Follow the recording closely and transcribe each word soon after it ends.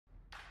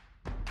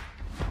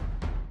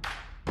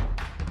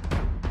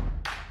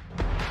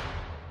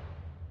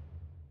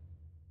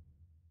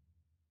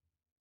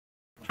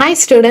Hi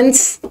students.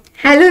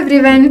 Hello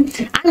everyone.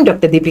 I'm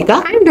Dr. Deepika.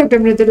 I'm Dr.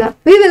 Mridula.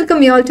 We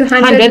welcome you all to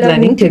 100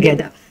 Learning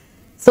Together.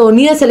 So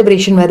New Year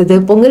celebration வருது,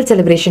 Pongal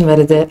celebration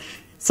வருது.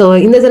 So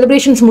இந்த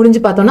celebrations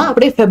முடிஞ்சு பார்த்தோம்னா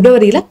அப்படியே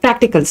ஃபெப்ரவரியில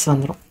practicals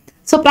வந்துரும்.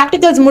 So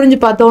practicals முடிஞ்சு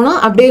பார்த்தோம்னா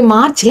அப்படியே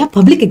மார்ச்ல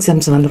public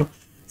exams வந்துரும்.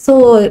 So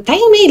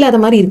டைமே இல்லாத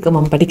மாதிரி இருக்கு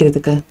மேம்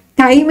படிக்கிறதுக்கு.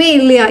 டைமே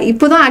இல்லையா?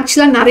 இப்போதான்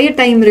ஆக்சுவலா நிறைய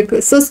டைம் இருக்கு.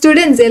 ஸோ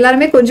ஸ்டூடெண்ட்ஸ்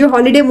எல்லாருமே கொஞ்சம்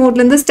ஹாலிடே மோட்ல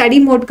இருந்து ஸ்டடி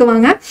மோட்க்கு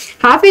வாங்க.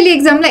 ஹாஃப் இயர்லி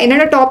எக்ஸாம்ல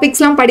என்னென்ன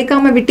டாபிக்ஸ்லாம்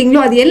படிக்காம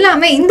விட்டீங்களோ அது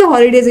எல்லாமே இந்த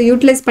ஹாலிடேஸை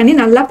யூட்டிலைஸ் பண்ணி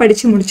நல்லா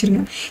படிச்சு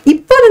முடிச்சிருங்க.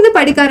 இப்போ இருந்து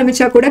படிக்க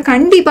ஆரம்பிச்சா கூட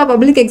கண்டிப்பா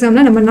பப்ளிக்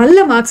எக்ஸாம்ல நம்ம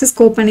நல்ல மார்க்ஸ்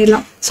ஸ்கோர்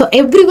பண்ணிடலாம். So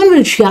everyone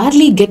will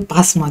surely get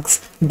pass marks,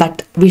 but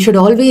we should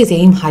always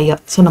aim higher.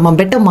 So நம்ம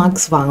better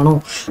marks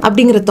வாங்கணும்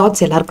அப்படிங்கிற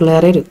தாட்ஸ்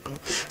எல்லாருக்குள்ளாரே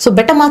இருக்கணும். So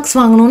better marks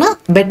வாங்கணும்னா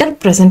better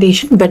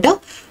presentation, better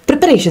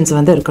ப்ரிப்பரேஷன்ஸ்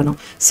வந்து இருக்கணும்.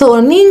 ஸோ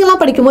நீங்களாம்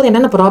படிக்கும்போது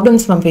என்னென்ன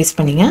ப்ராப்ளம்ஸ் மேம் ஃபேஸ்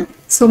பண்ணீங்க?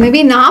 ஸோ மேபி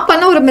நான்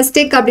பண்ண ஒரு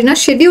மிஸ்டேக் அப்படின்னா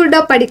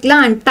ஷெட்யூல்டாக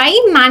படிக்கலாம் அண்ட்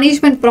டைம்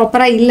மேனேஜ்மெண்ட்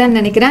ப்ராப்பராக இல்லைன்னு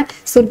நினைக்கிறேன்.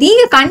 ஸோ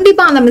நீங்கள்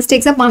கண்டிப்பாக அந்த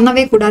மிஸ்டேக்ஸை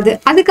பண்ணவே கூடாது.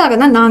 அதுக்காக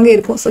தான் நாங்கள்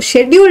இருக்கோம். ஸோ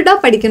ஷெட்யூல்டாக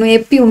படிக்கணும்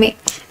எப்பயுமே.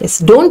 Yes,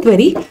 don't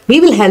worry. We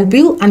will help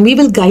you and we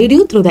will guide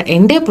you through the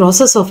entire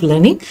process of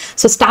learning.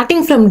 So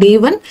starting from day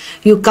one,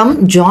 you come,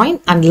 join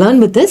and learn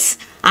with us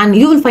and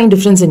you will find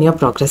difference in your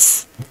progress.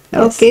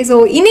 Okay, so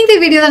இன்னைக்கு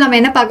வீடியோல நம்ம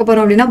என்ன பார்க்க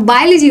போறோம் அப்படின்னா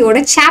பயாலஜியோட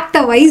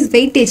chapter wise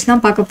weightage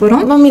தான் பார்க்க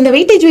போறோம். மேம் இந்த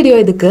வெயிட்டேஜ் வீடியோ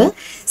எதுக்கு?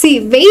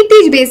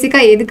 வெயிட்டேஜ் பேசிக்கா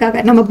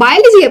எதுக்காக நம்ம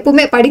பயாலஜி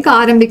எப்பவுமே படிக்க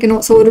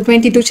ஆரம்பிக்கணும். ஸோ ஒரு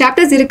 22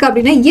 சாப்டர்ஸ் இருக்கு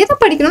அப்படின்னா எதை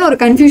படிக்கணும்னு ஒரு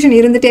கன்ஃபியூஷன்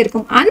இருந்துட்டே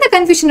இருக்கும். அந்த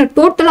கன்ஃபியூஷனை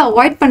டோட்டலா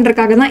அவாய்ட்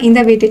பண்றதுக்காக தான்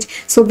இந்த வெயிட்டேஜ்.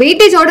 ஸோ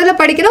வெயிட்டேஜ் ஆர்டர்ல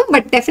படிக்கணும்,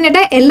 பட்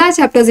டெஃபினட்டா எல்லா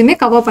சாப்டர்ஸுமே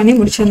கவர் பண்ணி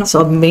முடிச்சிடணும்.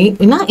 ஸோ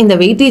மெயினா இந்த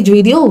வெயிட்டேஜ்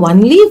வீடியோ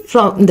ஒன்லி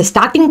ஃப்ரம் இந்த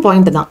ஸ்டார்டிங்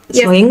பாயிண்ட் தான்.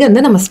 ஸோ எங்க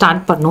இருந்து நம்ம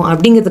ஸ்டார்ட் பண்ணணும்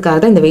அப்படிங்கிறதுக்காக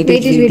தான் இந்த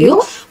வெயிட்டேஜ் வீடியோ.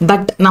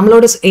 பட்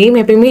நம்மளோட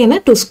எய்ம் எப்பயுமே என்ன,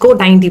 டு ஸ்கோர்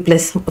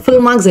 90+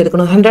 ஃபுல் மார்க்ஸ்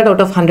எடுக்கணும், 100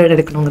 out of 100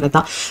 எடுக்கணுங்கிறது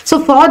தான். So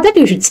for that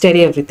you should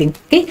study everything.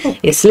 Okay,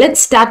 S,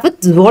 let's start with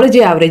zoology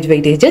average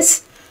weightages.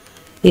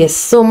 Yes,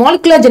 so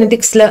molecular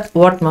genetics la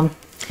what ma'am,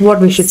 what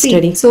we should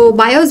study? So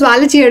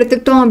biozoology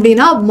எடுத்துக்கிட்டோம்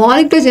அப்படின்னா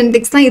molecular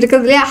genetics தான்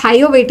இருக்கிறதுலே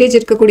higher weightage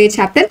இருக்கக்கூடிய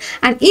chapter.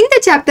 And இந்த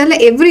சாப்டர்ல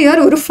every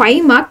year ஒரு 5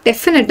 mark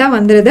டெஃபினட்டா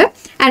வந்துருது.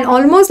 அண்ட்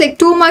ஆல்மோஸ்ட் லைக்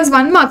 2 மார்க்ஸ்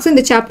 1 மார்க்ஸும்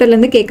இந்த சாப்டர்ல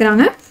இருந்து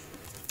கேட்குறாங்க.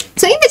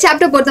 ஸோ இந்த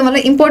சாப்டர்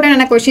பொறுத்தவரை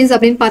இம்பார்ட்டன்டான கொஸ்டின்ஸ்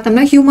அப்படின்னு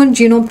பார்த்தோம்னா ஹியூமன்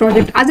ஜீனோம்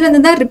ப்ராஜெக்ட் அதுல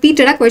இருந்து தான்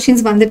ரிப்பீட்டடாக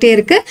கொஸ்டின்ஸ் வந்துட்டே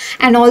இருக்கு.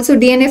 And also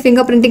DNA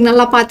finger printing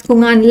நல்லா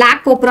பார்த்துக்கோங்க. அண்ட்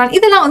லேக் கோப்ரான்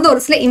இதெல்லாம் வந்து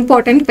ஒரு சில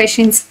important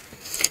questions.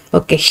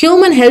 Okay,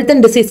 human health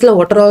and disease la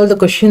what are all the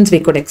questions we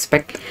could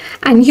expect?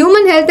 And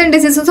human health and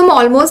diseases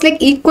almost like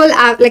equal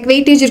like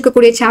weightage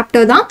இருக்கக்கூடிய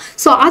chapter தான்.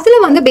 So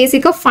அதில் வந்து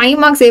பேசிக்காக 5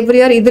 மார்க்ஸ் எவ்ரி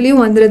இயர்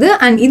இதுலையும் வந்துருது.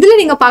 And இதில்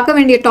நீங்கள் பார்க்க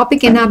வேண்டிய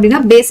டாபிக் என்ன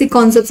அப்படின்னா பேசிக்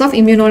கான்செப்ட்ஸ் ஆஃப்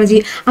இம்யூனாலஜி.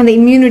 அந்த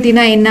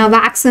இம்யூனிட்டினா என்ன,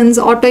 வேக்சின்ஸ்,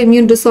 ஆட்டோ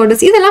இம்யூன்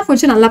டிசார்டர்ஸ் இதெல்லாம்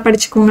கொஞ்சம் நல்லா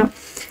படிச்சுக்கோங்க.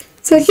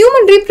 ஸோ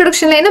ஹியூமன்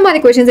ரீப்ரொடக்ஷன்ல என்ன மாதிரி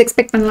கொஸ்டின்ஸ்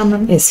எக்ஸ்பெக்ட் பண்ணலாம்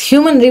மேம்? எஸ்,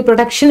 ஹியூமன்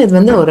ரீப்ரொடக்ஷன் இது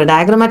வந்து ஒரு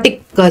டயக்ராமேட்டிக்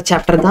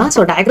சாப்டர் தான். ஸோ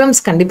டயக்ராம்ஸ்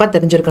கண்டிப்பாக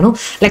தெரிஞ்சிருக்கணும்.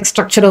 Like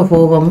structure of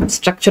ovum,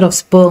 structure of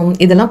sperm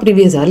இதெல்லாம்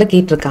ப்ரீவியஸ் இயர்ல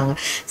கேட்டிருக்காங்க.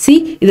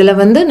 இதில்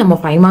வந்து நம்ம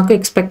 5 மார்க்கும்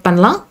எக்ஸ்பெக்ட்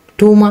பண்ணலாம்,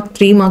 2 மார்க்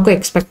 3 மார்க்கும்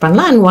எக்ஸ்பெக்ட்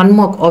பண்ணலாம் அண்ட் 1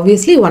 மார்க்.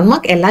 ஆப்வியஸ்லி 1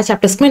 மார்க் எல்லா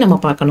சாப்டர்ஸ்க்குமே நம்ம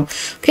பார்க்கணும்.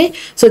 Okay,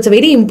 so it's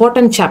very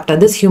important chapter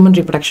this human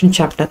reproduction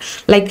chapter.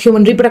 Like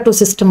human reproductive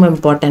system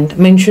important,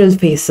 menstrual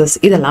faces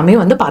இதெல்லாமே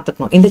வந்து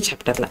பார்த்துக்கணும் இந்த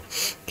சாப்டர்ல.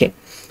 Okay,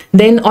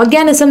 then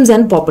organisms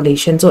and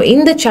population. So in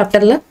the chapter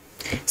la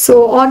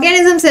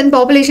organisms and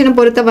population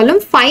பொறுத்தவரைக்கும்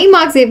 5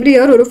 marks every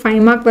year ஒரு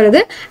 5 mark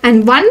வருது. And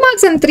 1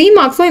 marks and 3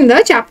 மார்க்ஸும் இந்த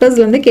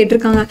சாப்டர்ஸ்ல இருந்து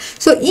கேட்டிருக்காங்க.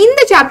 ஸோ இந்த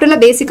சாப்டர்ல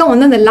பேசிக்கா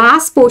வந்து அந்த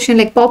last portion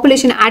like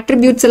population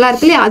attributes எல்லாம்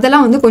இருக்கு இல்லையா,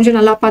 அதெல்லாம் வந்து கொஞ்சம்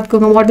நல்லா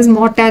பார்த்துக்கோங்க. வாட் இஸ்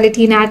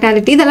மார்டாலிட்டி,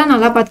 நேட்டாலிட்டி இதெல்லாம்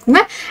நல்லா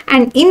பார்த்துக்கோங்க.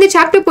 அண்ட் இந்த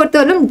சாப்டர்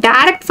பொறுத்தவரைக்கும்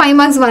டைரக்ட் 5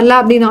 மார்க்ஸ் வரல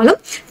அப்படின்னாலும்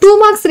 2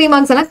 மார்க்ஸ் 3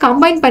 மார்க்ஸ் எல்லாம்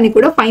கம்பைன் பண்ணி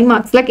கூட 5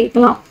 மார்க்ஸ்ல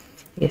கேட்கலாம்.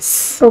 Yes.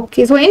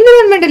 Okay, so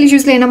environmental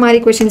issues la enna mari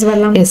questions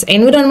varalam? Yes,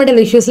 environmental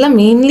issues la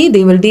mainly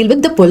they will deal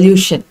with the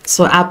pollution.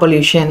 So air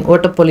pollution,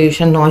 water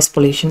pollution, noise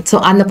pollution. So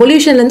and the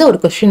pollution la ஒரு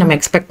question நம்ம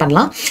expect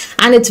பண்ணலாம்.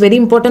 And it's very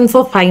important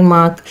for 5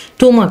 mark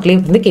 2 mark ல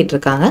வந்து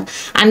கேட்டிருக்காங்க.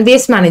 And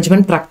waste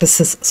management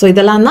practices. So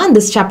இதெல்லாம் தான்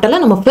this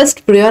chapterல நம்ம first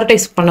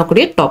prioritize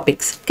பண்ணக்கூடிய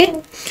topics. Okay?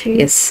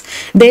 Yes.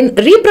 Then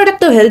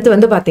reproductive health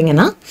வந்து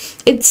பாத்தீங்கன்னா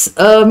it's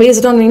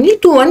based on mainly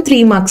 2 and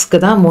 3 marksக்கு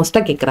தான்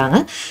மோஸ்டா கேக்குறாங்க.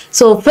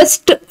 So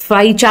first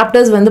 5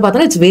 chapters வந்து பார்த்தா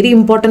it's very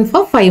important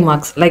for 5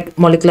 marks like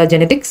molecular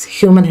genetics,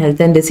 human health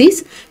and disease,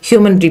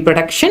 human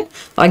reproduction,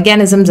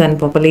 organisms and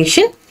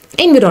population,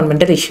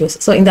 environmental issues.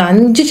 So இந்த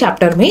 5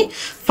 சாப்டருமே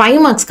 5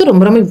 மார்க்ஸ்க்கு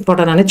ரொம்ப ரொம்ப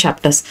இம்பார்ட்டன்டான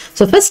சாப்டர்ஸ்.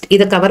 ஸோ ஃபர்ஸ்ட்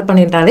இதை cover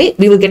பண்ணிட்டாலே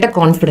we will get a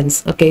confidence.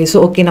 Okay,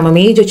 so okay நம்ம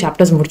major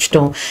chapters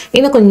முடிச்சிட்டோம்,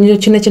 இன்னும்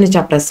கொஞ்சம் சின்ன சின்ன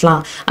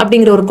சாப்டர்ஸ்லாம்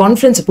அப்படிங்கிற ஒரு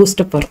கான்ஃபிடன்ஸ்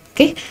பூஸ்டப் வரும்.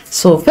 ஓகே,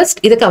 ஸோ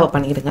ஃபர்ஸ்ட் இதை கவர்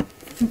பண்ணிடுங்க.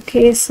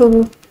 ஓகே, ஸோ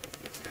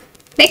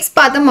நெக்ஸ்ட்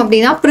பார்த்தோம்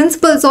அப்படின்னா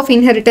principles of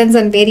inheritance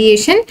and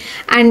variation.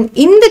 And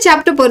இந்த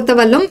சாப்டர்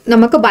பொறுத்தவரைக்கும்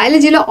நமக்கு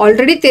பயாலஜியில்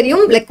ஆல்ரெடி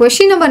தெரியும் லைக்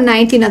கொஸ்டின் நம்பர்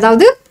 19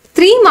 அதாவது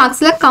 3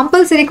 மார்க்ஸ்ல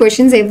கம்பல்சரி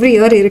கொஸ்டின்ஸ் எவ்ரி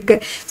இயர் இருக்கு.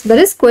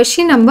 That is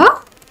question number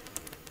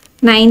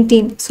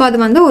 19. So அது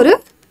வந்து ஒரு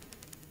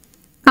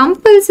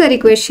கம்பல்சரி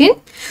கொஸ்டின்.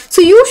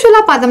 ஸோ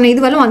யூஸ்வலாக பார்த்தோம்னா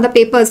இதுவரை வந்த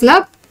பேப்பர்ஸில்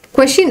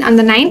கொஸ்டின்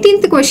அந்த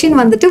 19th கொஸ்டின்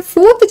வந்துட்டு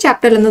 4th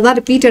சாப்டர்ல இருந்து தான்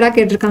ரிப்பீட்டடாக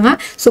கேட்டிருக்காங்க.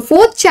 ஸோ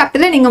 4th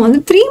சாப்டர்ல நீங்க வந்து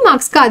 3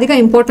 மார்க்ஸ்க்கு அதிக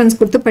இம்பார்ட்டன்ஸ்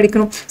கொடுத்து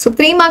படிக்கணும். ஸோ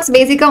 3 மார்க்ஸ்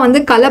பேசிக்காக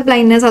வந்து கலர்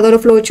பிளைண்ட்னஸ், அதோட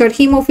ஃப்ளோ சார்ட்,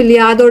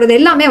 ஹீமோஃபிலியா, அதோட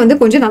எல்லாமே வந்து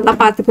கொஞ்சம் நல்லா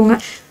பார்த்துக்கோங்க.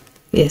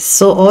 Yes,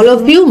 so all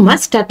of you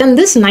must attend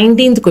this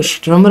 19th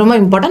question. ரொம்ப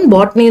important.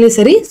 Botany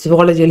சரி,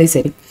 zoology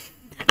சரி.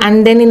 And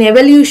then in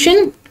evolution,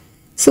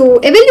 so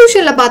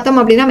எவல்யூஷனில் பார்த்தோம்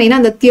அப்படின்னா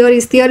மெயினாக அந்த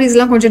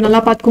தியரிஸ்லாம் கொஞ்சம் நல்லா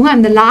பார்த்துக்கோங்க.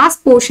 அந்த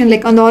லாஸ்ட் போர்ஷன்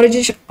லைக் அந்த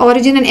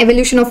origin and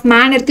evolution of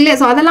man இருக்கு இல்லையா,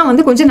 ஸோ அதெல்லாம்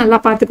வந்து கொஞ்சம் நல்லா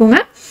பார்த்துக்கோங்க.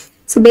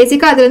 ஸோ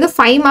பேசிக்காக அது வந்து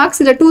 5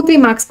 மார்க்ஸ் இல்லை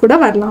 2-3 மார்க்ஸ் கூட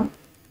வரலாம்.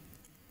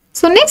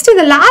 ஸோ நெக்ஸ்ட்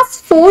இந்த லாஸ்ட்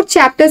 4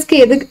 சாப்டர்ஸ்க்கு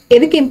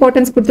எதுக்கு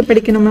இம்பார்ட்டன்ஸ் கொடுத்து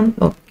படிக்கணும் மேம்?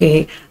 ஓகே,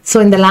 ஸோ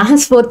இந்த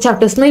லாஸ்ட் 4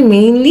 சாப்டர்ஸ்மே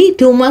மெயின்லி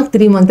 2 மார்க்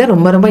 3 மார்க் தான்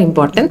ரொம்ப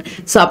important.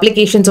 So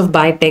applications of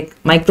Biotech,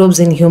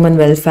 microbes in human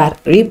welfare,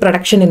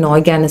 reproduction in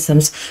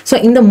organisms. So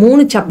இந்த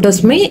 3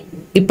 சாப்டர்ஸ்மே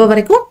இப்போ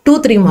வரைக்கும்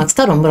 2-3 மார்க்ஸ்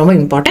தான் ரொம்ப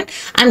important.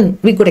 And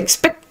we could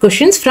expect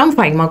questions from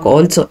 5 mark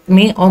also,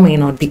 May R may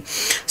not be.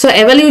 So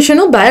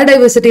எவல்யூஷனும்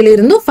பயோடைவர்சிட்டியில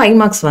இருந்தும் 5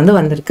 marks வந்து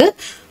வந்திருக்கு.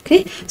 ஓகே,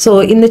 ஸோ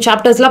இந்த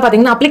சாப்டர்ஸ்லாம்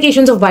பார்த்தீங்கன்னா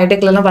அப்ளிகேஷன்ஸ் ஆஃப்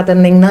பயோடெக்லாம்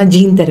பார்த்துருந்தீங்கன்னா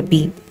gene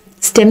therapy,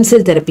 stem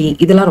cell therapy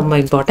இதெல்லாம் ரொம்ப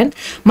important.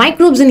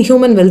 Microbes in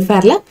human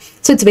வெல்ஃபேர்ல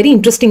so it's very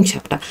interesting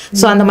chapter.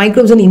 So அந்த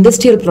microbes இன்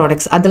industrial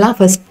products அதெல்லாம்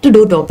ஃபர்ஸ்ட்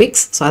டூ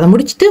டாபிக்ஸ். ஸோ அதை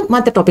முடிச்சுட்டு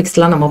மற்ற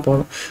டாபிக்ஸ்லாம் நம்ம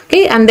போகணும்.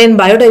 ஓகே, அண்ட் தென்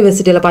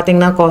பயோடைவர்சிட்டியில்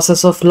பார்த்தீங்கன்னா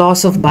causes of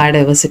loss of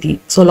biodiversity.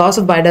 So loss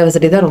of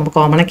biodiversity தான் ரொம்ப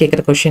காமனாக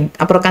கேட்குற கொஷின்.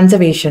 அப்புறம்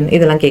கன்சர்வேஷன்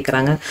இதெல்லாம்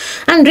கேட்குறாங்க.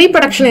 And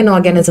reproduction in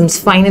organisms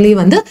finally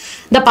வந்து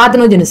த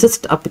பார்த்தனோஜெனிசிஸ்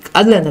டாபிக்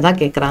அதுல இருந்து தான்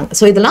கேட்குறாங்க.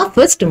 ஸோ இதெல்லாம்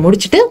ஃபர்ஸ்ட்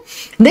முடிச்சுட்டு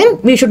then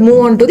we should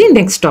move on to the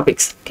next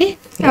topics.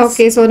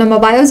 Okay, so நம்ம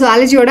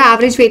பயோசுவாலஜியோட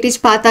ஆவரேஜ் வெயிட்டேஜ்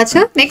பார்த்தாச்சு.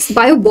 நெக்ஸ்ட்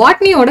பயோ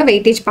பாட்னியோட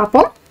வெயிட்டேஜ்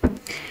பார்ப்போம்.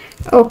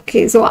 ஓகே,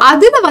 ஸோ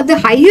அதில் வந்து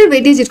ஹையர்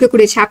வெயிட்டேஜ்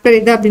இருக்கக்கூடிய சாப்டர்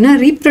எது அப்படின்னா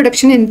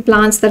reproduction in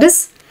plants. That is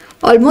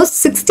almost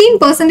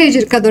 16%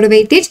 இருக்கு அதோட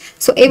வெயிட்டேஜ்.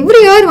 ஸோ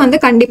எவ்ரி இயர் வந்து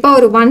கண்டிப்பாக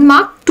ஒரு 1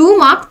 mark, 2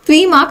 mark,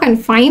 3 mark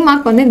and 5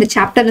 mark வந்து இந்த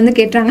சாப்டர்லேருந்து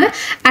கேட்டுறாங்க.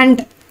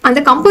 அண்ட்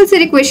அந்த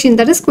compulsory question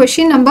that is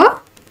question number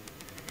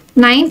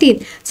 19.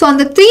 So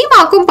அந்த 3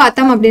 மார்க்கும்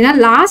பார்த்தோம் அப்படின்னா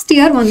லாஸ்ட்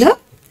இயர் வந்து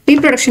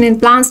ரீப்ரொடக்ஷன் இன்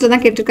பிளான்ஸ்ல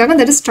தான் கேட்டிருக்காங்க.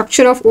 That is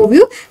structure of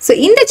ஓவியூ. So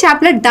இந்த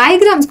சாப்டர்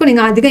டயக்ராம்ஸ்க்கும்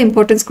நீங்கள் அதிக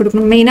இம்பார்ட்டன்ஸ்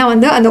கொடுக்கணும். மெயினாக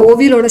வந்து அந்த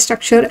ஓவியூலோட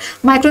ஸ்ட்ரக்சர்,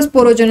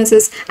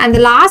 மைக்ரோஸ்போரோஜெனசிஸ் அண்ட்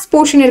லாஸ்ட்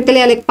போர்ஷன் இருக்கு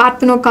இல்லையா லைக்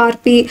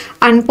பார்த்தனோகார்பி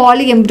அண்ட்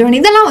பாலி எம்ப்ரியான்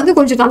இதெல்லாம் வந்து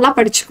கொஞ்சம் நல்லா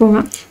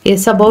படிச்சுக்கோங்க.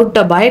 எஸ்,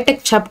 அபவுட்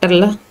பயோடெக்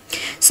சாப்டர்ல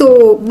ஸோ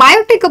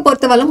பயோடெக்கை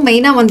பொறுத்தவரைக்கும்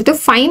மெயினாக வந்துட்டு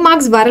 5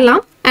 மார்க்ஸ்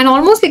வரலாம். அண்ட்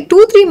ஆல்மோஸ்ட் லைக்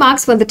 2-3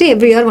 மார்க்ஸ் வந்துட்டு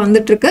எவ்ரி இயர்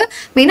வந்துட்டு இருக்கு.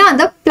 மெயினாக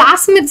அந்த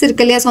பிளாஸ்மிட்ஸ்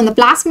இருக்கு இல்லையா, ஸோ அந்த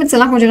பிளாஸ்மிட்ஸ்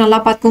எல்லாம் கொஞ்சம் நல்லா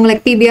பார்த்துக்கோங்க.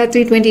 லைக் PBR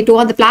 322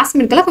 அந்த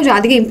பிளாஸ்மிட்கெல்லாம் கொஞ்சம்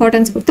அதிக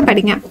இம்பார்ட்டன்ஸ் கொடுத்து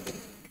படிங்க.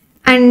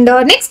 அண்ட்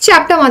நெக்ஸ்ட்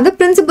சாப்டர் வந்து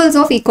principles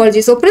of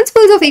ecology. So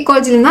principles of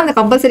ஈகாலஜில அந்த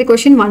கம்பல்சரி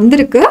கொஸ்டின்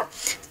வந்திருக்கு.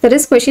 That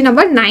is question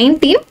number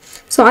 19.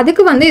 So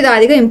அதுக்கு வந்து இது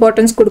அதிக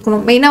இம்பார்ட்டன்ஸ்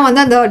கொடுக்கணும். மெயினாக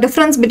வந்து அந்த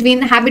difference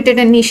between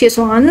habitat and நீஷியஸ்,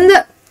 so அந்த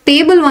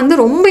டேபிள் வந்து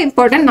ரொம்ப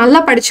இம்பார்ட்டன்ட், நல்லா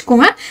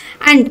படிச்சுக்கோங்க.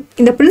 அண்ட்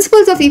இந்த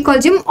principles of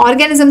ஈகாலஜியும்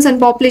organisms and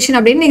population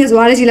அப்படின்னு நீங்கள்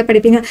ஜுவாலஜியில்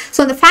படிப்பீங்க. ஸோ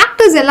அந்த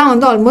ஃபேக்டர்ஸ் எல்லாம்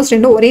வந்து ஆல்மோஸ்ட்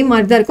ரெண்டும் ஒரே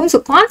மாதிரி தான் இருக்கும். ஸோ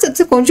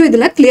கான்செப்ட்ஸ் கொஞ்சம்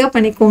இதில் கிளியர்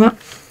பண்ணிக்கோங்க.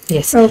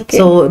 S,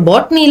 so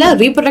பாட்னியில்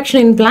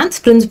reproduction in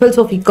plants principles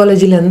of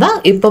ஈகாலஜில இருந்தா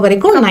இப்போ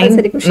வரைக்கும்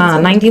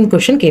 19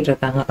 கொஸ்டின்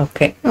கேட்டிருக்காங்க.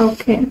 Okay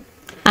okay.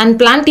 And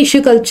plant tissue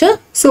culture.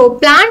 So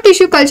plant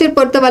tissue culture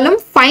பொறுத்தவரைக்கும்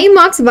 5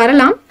 மார்க்ஸ்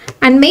வரலாம்.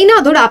 அண்ட்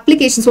மெயினாக அதோட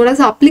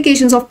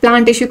applications of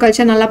plant tissue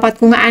culture நல்லா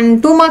பார்த்துக்கோங்க. அண்ட்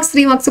 2 மார்க்ஸ்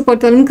 3 மார்க்ஸ்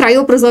பொறுத்தவரைக்கும்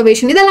கிரையோ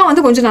ப்ரிசர்வேஷன் இதெல்லாம்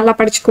வந்து கொஞ்சம் நல்லா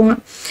படிச்சுக்கோங்க.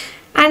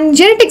 அண்ட்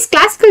ஜெனடிக்ஸ்,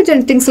 கிளாசிக்கல்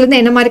ஜெனடிக்ஸ்லேருந்து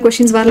என்ன மாதிரி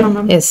கொஸ்டின்ஸ் வரலாம்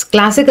மேம்? எஸ்,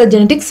 கிளாசிக்கல்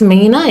ஜெனடிக்ஸ்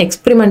மெயினாக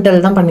எக்ஸ்பெரிமெண்டல்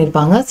தான்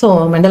பண்ணியிருப்பாங்க. ஸோ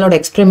மெண்டலோட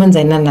எக்ஸ்பெரிமெண்ட்ஸ்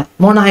என்னென்ன,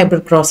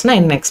 மோனோஹைப்ரிட் கிராஸ்னா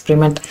என்ன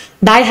எக்ஸ்பெரிமெண்ட்,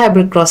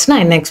 டைஹைப்ரிட் கிராஸ்னா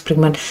என்ன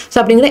எக்ஸ்பெரிமெண்ட், ஸோ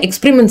அப்படிங்கிற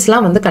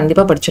எக்ஸ்பெரிமெண்ட்ஸ்லாம் வந்து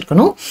கண்டிப்பாக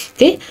படிச்சிருக்கணும்.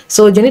 ஓகே,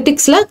 ஸோ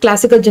ஜெனடிக்ஸில்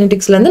கிளாசிக்கல்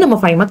ஜெனடிக்ஸ்லேருந்து நம்ம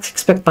 5 மார்க்ஸ்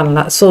எக்ஸ்பெக்ட்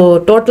பண்ணலாம். ஸோ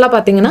டோட்டலாக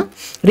பார்த்தீங்கன்னா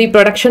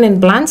reproduction in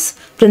plants,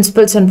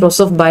 principles and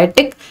process of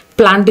Biotech,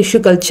 plant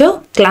tissue culture,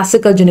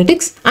 classical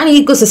genetics and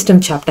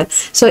ecosystem chapter.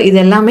 So இது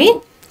எல்லாமே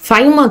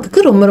 5 மார்க்குக்கு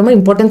ரொம்ப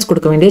இம்பார்ட்டன்ஸ்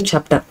கொடுக்க வேண்டிய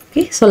chapter.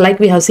 Okay, so like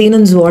we have seen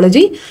in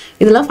zoology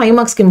இதெல்லாம் 5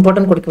 மார்க்ஸ்க்கு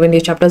இம்பார்ட்டன்ட் கொடுக்க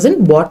வேண்டிய சாப்டர்ஸ் இன்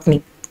பாட்னி.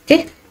 ஓகே,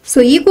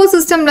 ஸோ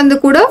ஈகோசிஸ்டம்ல இருந்து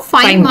கூட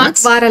 5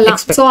 மார்க்ஸ்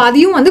வரலாம். ஸோ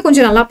அதையும் வந்து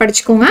கொஞ்சம் நல்லா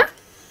படிச்சுக்கோங்க.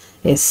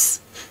 எஸ்,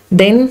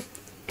 தென்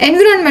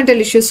environmental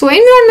issues. So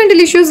environmental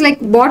issues like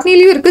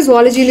botany-லயும் இருக்கு,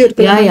 zoology-லயும்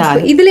இருக்கு.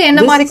 இதுல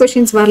என்ன மாதிரி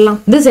क्वेश्चंस வரலாம்?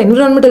 This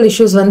environmental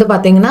issues வந்து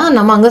பாத்தீங்கன்னா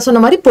நம்ம அங்க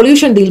சொன்ன மாதிரி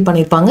pollution டீல்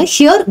பண்ணிருப்பாங்க.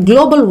 Here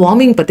global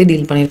warming பத்தி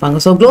டீல் பண்ணிருப்பாங்க.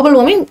 So global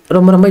warming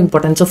ரொம்ப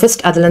important. So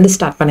first அதுல இருந்து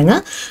ஸ்டார்ட் பண்ணுங்க.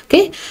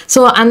 Okay,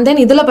 so and then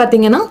இதுல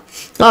பாத்தீங்கன்னா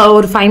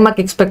ஒரு 5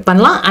 மார்க் எக்ஸ்பெக்ட்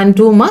பண்ணலாம் and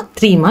 2 மார்க்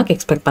 3 மார்க்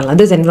எக்ஸ்பெக்ட் பண்ணலாம்.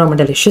 This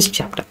environmental issues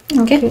chapter.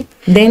 Okay,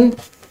 then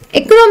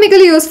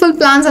economically useful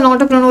plants and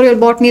entrepreneurial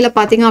botany-ல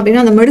பாத்தீங்க அப்படினா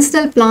அந்த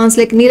medicinal plants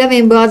like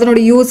நிலவேம்பு அதனோட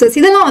uses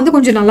இதெல்லாம் வந்து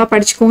கொஞ்சம் நல்லா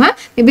படிச்சுக்கோங்க.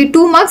 Maybe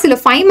 2 marks இல்ல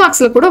 5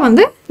 marksல கூட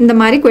வந்து இந்த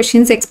மாதிரி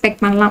questions expect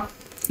பண்ணலாம்.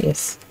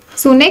 Yes.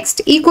 So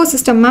next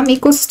ecosystem ma'am.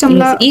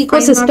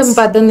 Ecosystem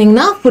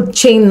பாத்தீங்கன்னா food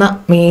chain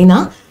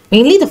தான்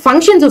mainly the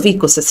functions of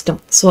ecosystem.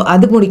 So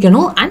அது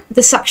முடிக்கணும் and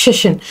the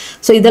succession.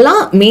 So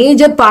இதெல்லாம்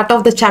major part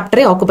of the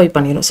chapter occupy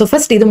பண்ணிரும். So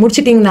first இது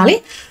முடிச்சிட்டீங்கனாலே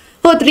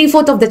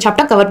 3/4 of the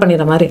chapter cover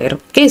பண்ணிற மாதிரி ஆயிரும்.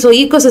 Okay, so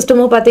ecosystem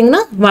பாத்தீங்கன்னா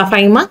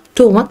 5 mark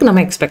 2 mark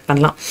நம்ம எக்ஸ்பெக்ட்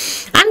பண்ணலாம்.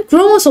 And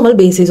chromosomal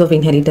basis of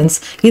inheritance.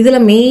 இதுல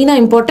மெயினா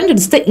important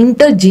it's the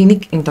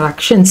intergenic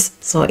interactions.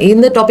 So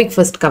இந்த டாபிக்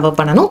ஃபர்ஸ்ட் கவர்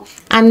பண்ணணும்.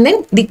 And then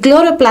the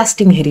chloroplast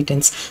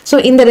inheritance. So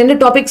இந்த ரெண்டு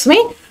டாபிக்ஸ்மே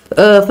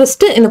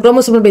ஃபர்ஸ்ட் இந்த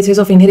chromosomal basis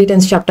of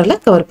inheritance சாப்டர்ல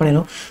கவர்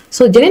பண்ணணும்.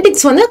 ஸோ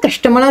ஜெனடிக்ஸ் வந்து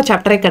கஷ்டமான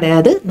சாப்டரே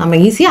கிடையாது, நம்ம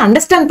ஈஸியாக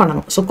அண்டர்ஸ்டாண்ட்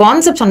பண்ணணும். ஸோ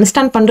கான்செப்ட்ஸ்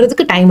அண்டர்ஸ்டாண்ட்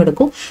பண்ணுறதுக்கு டைம்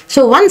எடுக்கும்.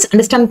 ஸோ ஒன்ஸ்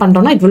அண்டர்ஸ்டாண்ட்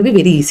பண்ணுறோம்னா it will be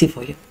very easy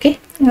for you. Okay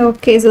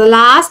okay so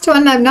last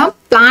one அப்படின்னா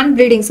பிளான்ட்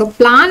ப்ரீடிங். ஸோ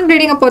பிளான்ட்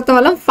ப்ரீடிங்கை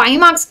பொறுத்தவரை 5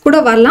 மார்க்ஸ் கூட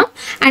வரலாம்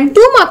அண்ட்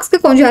 2 மார்க்ஸ்க்கு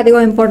கொஞ்சம்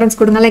அதிகம் இம்பார்ட்டன்ஸ்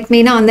கொடுங்க. லைக்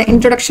மெயினாக அந்த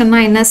இன்ட்ரொடக்ஷன்னா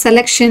என்ன,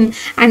 செலெக்ஷன்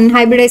அண்ட்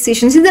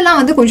ஹைபிரிடைசேஷன்ஸ் இதெல்லாம்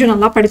வந்து கொஞ்சம்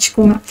நல்லா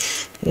படிச்சுக்கோங்க.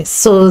 Yes,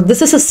 so this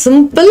is a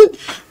simple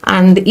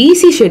and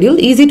easy schedule,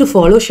 easy to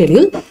follow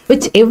schedule,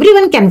 which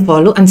everyone can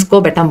follow and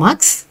score better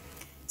marks.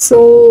 So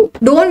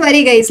don't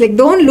worry guys, like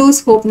don't lose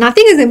hope,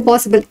 nothing is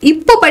impossible.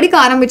 இப்போ படிக்க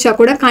ஆரம்பிச்சா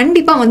கூட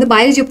கண்டிப்பா வந்து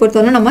biology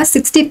பொறுத்தவரை நம்ம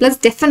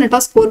 60+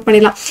 டெஃபினட்டா score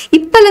பண்ணிடலாம்.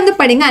 இப்போலேருந்து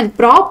படிங்க அண்ட்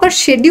ப்ராப்பர்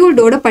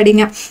ஷெட்யூல்டோட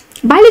படிங்க.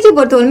 பயாலஜி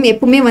பொறுத்தவரைக்கும்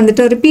எப்பவுமே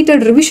வந்துட்டு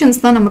ரிப்பீட்டட் ரிவிஷன்ஸ்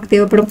தான் நமக்கு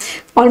தேவைப்படும்.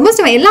 ஆல்மோஸ்ட்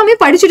நம்ம எல்லாமே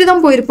படிச்சுட்டு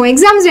தான் போயிருப்போம்.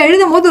 எக்ஸாம்ஸ்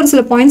எழுதும் போது ஒரு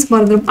சில பாயிண்ட்ஸ்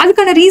மறந்துடும்.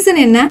 அதுக்கான ரீசன்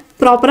என்ன,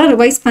 ப்ராப்பராக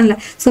ரிவைஸ் பண்ணல.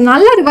 ஸோ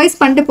நல்லா ரிவைஸ்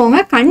பண்ணிட்டு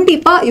போங்க,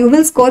 கண்டிப்பா you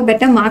will score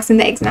better marks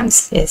in the exams.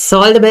 Yes,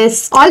 all the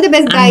best. All the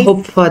best guys. And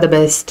hope for the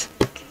best.